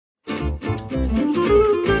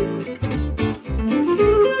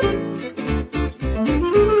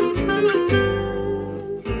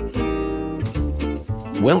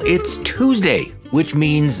Well, it's Tuesday, which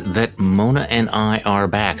means that Mona and I are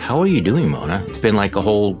back. How are you doing, Mona? It's been like a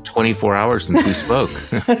whole 24 hours since we spoke.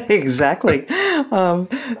 Exactly.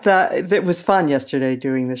 That was fun yesterday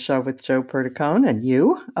doing the show with Joe Perticone, and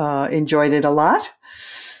you enjoyed it a lot.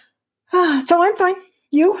 So I'm fine.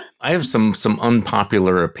 You? I have some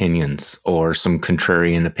unpopular opinions or some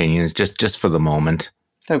contrarian opinions, just for the moment.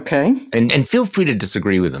 Okay. And feel free to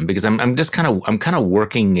disagree with them because I'm kind of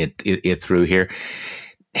working it through here.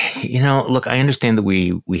 You know, look, I understand that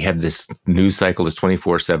we have this news cycle, this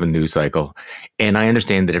 24/7 news cycle, and I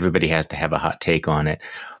understand that everybody has to have a hot take on it.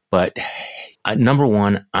 But number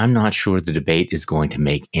one, I'm not sure the debate is going to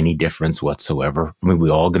make any difference whatsoever. I mean,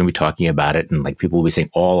 we're all going to be talking about it, and like people will be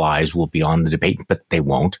saying all eyes will be on the debate, but they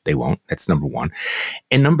won't. They won't. That's number one.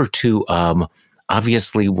 And number two,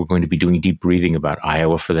 obviously, we're going to be doing deep breathing about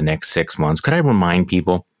Iowa for the next 6 months. Could I remind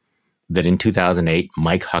people that in 2008,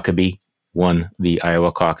 Mike Huckabee won the Iowa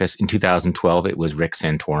caucus. In 2012, it was Rick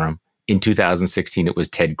Santorum. In 2016, it was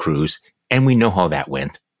Ted Cruz. And we know how that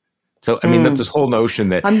went. So, I mean, that's this whole notion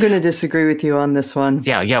that... I'm going to disagree with you on this one.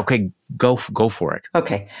 Yeah, okay, go for it.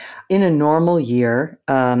 Okay. In a normal year,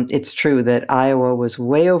 it's true that Iowa was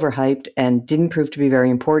way overhyped and didn't prove to be very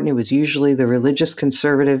important. It was usually the religious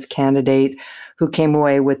conservative candidate who came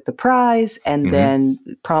away with the prize and then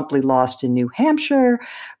promptly lost in New Hampshire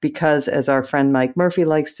because, as our friend Mike Murphy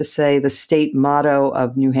likes to say, the state motto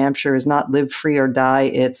of New Hampshire is not live free or die,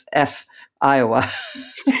 it's F Iowa.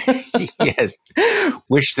 Yes.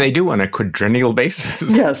 Which they do on a quadrennial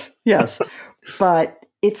basis. Yes. But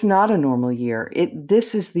it's not a normal year.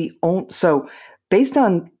 This is the only, so based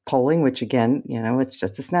on polling, which again, it's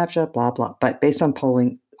just a snapshot, blah, blah, but based on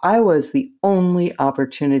polling, Iowa is the only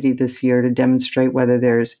opportunity this year to demonstrate whether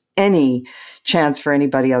there's any chance for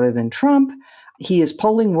anybody other than Trump. He is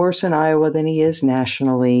polling worse in Iowa than he is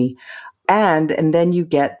nationally. And then you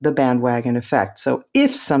get the bandwagon effect. So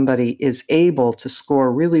if somebody is able to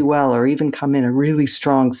score really well or even come in a really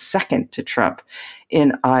strong second to Trump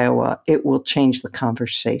in Iowa, it will change the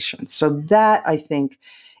conversation. So that, I think,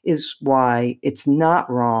 is why it's not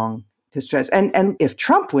wrong to stress. And if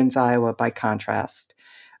Trump wins Iowa, by contrast,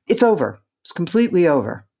 it's over. It's completely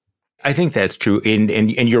over. I think that's true.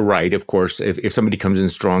 And you're right, of course, if somebody comes in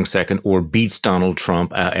strong second or beats Donald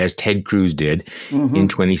Trump, as Ted Cruz did in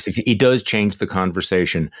 2016, it does change the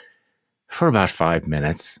conversation for about 5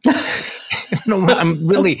 minutes. No, I'm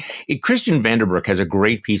really, Christian Vanderbroek has a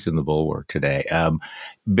great piece in the Bulwark today,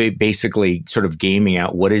 basically sort of gaming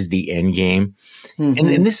out what is the end game.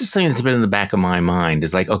 And this is something that's been in the back of my mind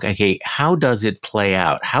is like, okay, how does it play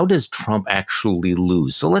out? How does Trump actually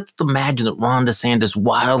lose? So let's imagine that Ron DeSantis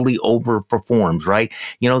wildly overperforms, right?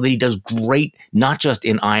 That he does great, not just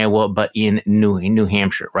in Iowa, but in New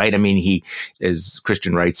Hampshire, right? I mean, he, as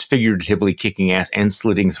Christian writes, figuratively kicking ass and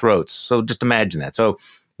slitting throats. So just imagine that. So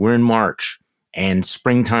we're in March and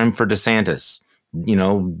springtime for DeSantis.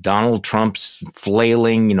 Donald Trump's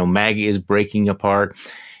flailing, MAGA is breaking apart.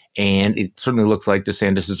 And it certainly looks like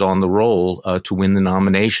DeSantis is on the roll to win the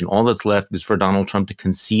nomination. All that's left is for Donald Trump to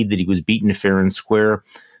concede that he was beaten fair and square.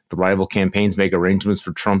 The rival campaigns make arrangements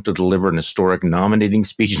for Trump to deliver an historic nominating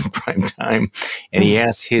speech in prime time. And he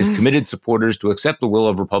asks his committed supporters to accept the will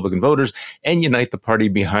of Republican voters and unite the party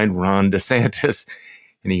behind Ron DeSantis.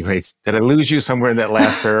 And he writes, did I lose you somewhere in that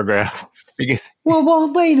last paragraph? Because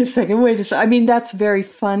well, wait a second. I mean, that's very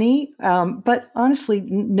funny. But honestly,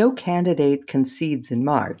 no candidate concedes in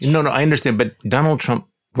March. No, I understand. But Donald Trump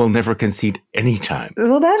will never concede anytime.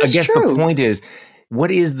 Well, that is true. I guess true. The point is,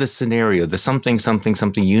 what is the scenario? The something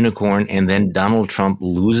unicorn, and then Donald Trump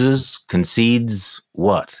loses, concedes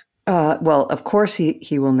what? Well, of course,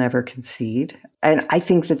 he will never concede. And I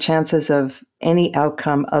think the chances of any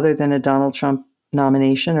outcome other than a Donald Trump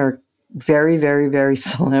nomination are very, very, very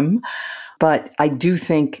slim. But I do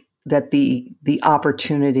think that the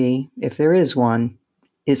opportunity, if there is one,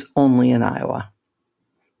 is only in Iowa.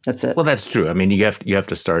 That's it. Well, that's true. I mean, you have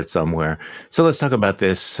to start somewhere. So let's talk about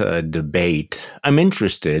this debate. I'm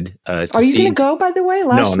interested. Are you going to go? By the way,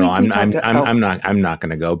 I'm not going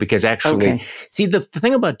to go because actually, see, the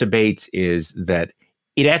thing about debates is that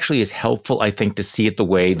it actually is helpful, I think, to see it the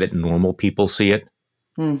way that normal people see it.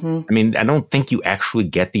 I mean, I don't think you actually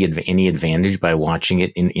get any advantage by watching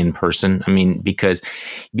it in person. I mean, because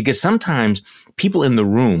sometimes people in the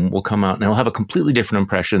room will come out and they'll have a completely different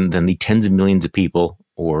impression than the tens of millions of people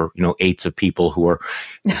or, eights of people who are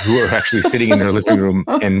actually sitting in their living room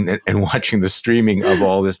and watching the streaming of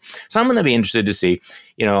all this. So I'm going to be interested to see,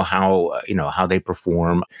 how they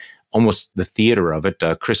perform. almost the theater of it.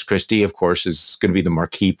 Chris Christie, of course, is going to be the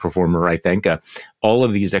marquee performer, I think. All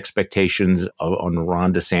of these expectations on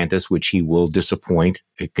Ron DeSantis, which he will disappoint,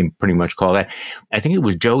 it can pretty much call that. I think it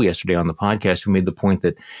was Joe yesterday on the podcast who made the point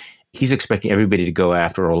that he's expecting everybody to go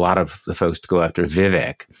after, or a lot of the folks to go after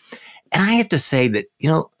Vivek. And I have to say that,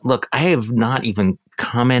 look, I have not even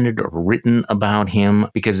commented or written about him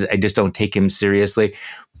because I just don't take him seriously.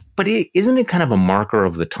 But isn't it kind of a marker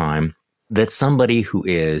of the time that somebody who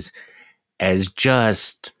is as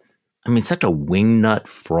just, such a wingnut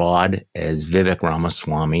fraud as Vivek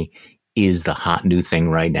Ramaswamy is the hot new thing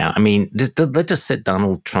right now? Let's just set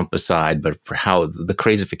Donald Trump aside, but for how the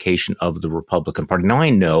crazification of the Republican Party. Now, I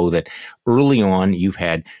know that early on you've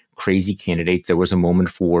had crazy candidates. There was a moment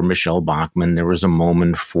for Michelle Bachmann. There was a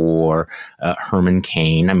moment for Herman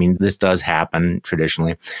Cain. This does happen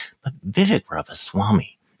traditionally. But Vivek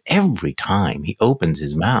Ramaswamy, every time he opens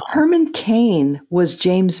his mouth. Herman Cain was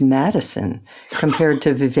James Madison compared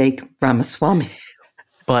to Vivek Ramaswamy.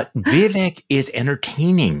 But Vivek is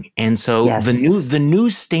entertaining. And so yes. the new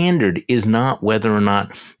standard is not whether or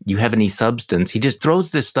not you have any substance. He just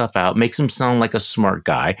throws this stuff out, makes him sound like a smart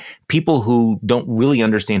guy. People who don't really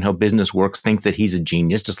understand how business works think that he's a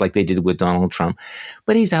genius, just like they did with Donald Trump.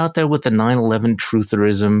 But he's out there with the 9/11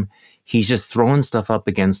 trutherism. He's just throwing stuff up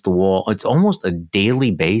against the wall. It's almost a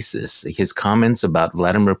daily basis. His comments about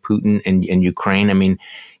Vladimir Putin and Ukraine,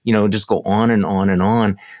 just go on and on and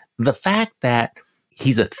on. The fact that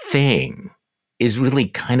he's a thing is really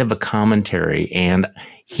kind of a commentary, and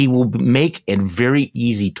he will make a very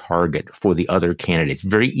easy target for the other candidates.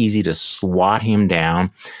 Very easy to swat him down.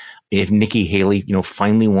 If Nikki Haley,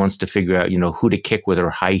 finally wants to figure out, who to kick with her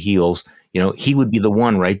high heels, he would be the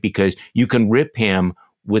one, right? Because you can rip him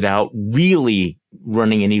without really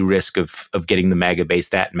running any risk of getting the MAGA base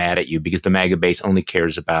that mad at you, because the MAGA base only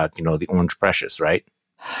cares about, the orange precious, right?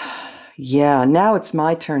 Yeah, now it's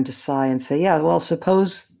my turn to sigh and say, yeah, well,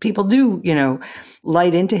 suppose people do,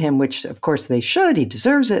 light into him, which of course they should. He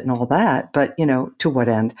deserves it and all that. But, to what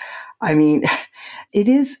end? It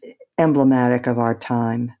is emblematic of our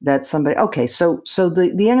time that somebody, okay, so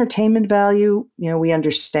the entertainment value, we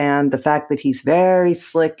understand the fact that he's very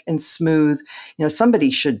slick and smooth.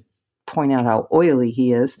 Somebody should point out how oily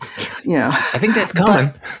he is, I think that's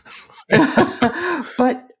coming.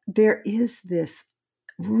 But there is this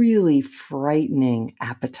really frightening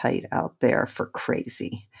appetite out there for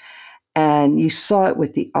crazy. And you saw it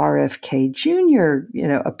with the RFK Jr.,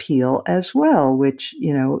 appeal as well, which,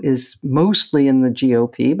 is mostly in the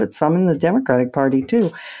GOP, but some in the Democratic Party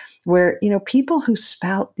too, where, people who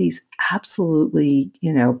spout these absolutely,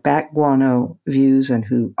 back guano views and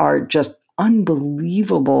who are just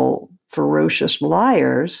unbelievable, ferocious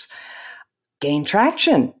liars gain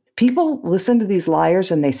traction. People listen to these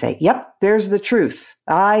liars and they say, yep, there's the truth.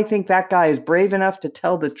 I think that guy is brave enough to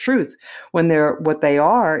tell the truth when what they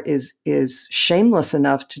are is shameless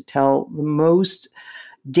enough to tell the most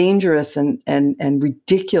dangerous and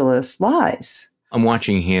ridiculous lies. I'm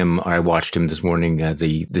watching him, or I watched him this morning,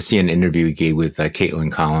 the CNN interview he gave with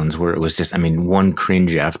Caitlin Collins, where it was just, one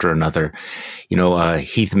cringe after another.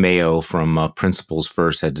 Heath Mayo from Principles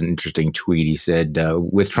First had an interesting tweet. He said,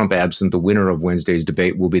 with Trump absent, the winner of Wednesday's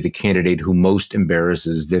debate will be the candidate who most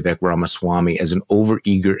embarrasses Vivek Ramaswamy as an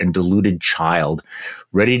overeager and deluded child,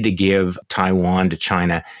 ready to give Taiwan to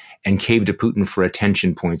China and cave to Putin for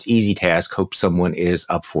attention points. Easy task. Hope someone is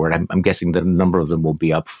up for it. I'm guessing that a number of them will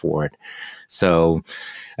be up for it. So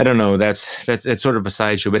I don't know. That's sort of a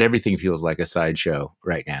sideshow, but everything feels like a sideshow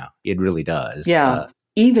right now. It really does. Yeah.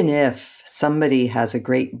 Even if somebody has a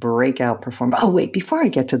great breakout performance. Oh, wait, before I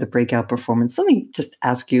get to the breakout performance, let me just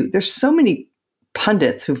ask you, there's so many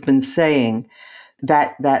pundits who've been saying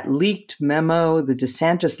that leaked memo, the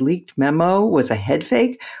DeSantis leaked memo, was a head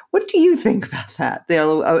fake. What do you think about that?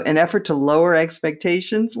 An effort to lower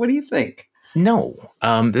expectations? What do you think? No,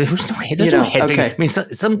 there was no head. There's no head fake.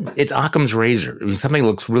 Okay. It's Occam's razor. If something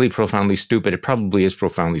looks really profoundly stupid, it probably is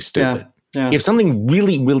profoundly stupid. Yeah. If something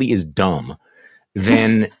really, really is dumb,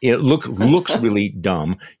 then it looks really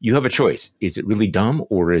dumb. You have a choice. Is it really dumb,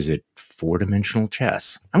 or is it four-dimensional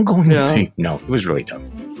chess? I'm going to say no, it was really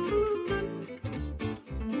dumb.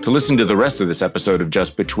 To listen to the rest of this episode of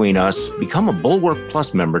Just Between Us, become a Bulwark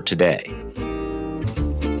Plus member today.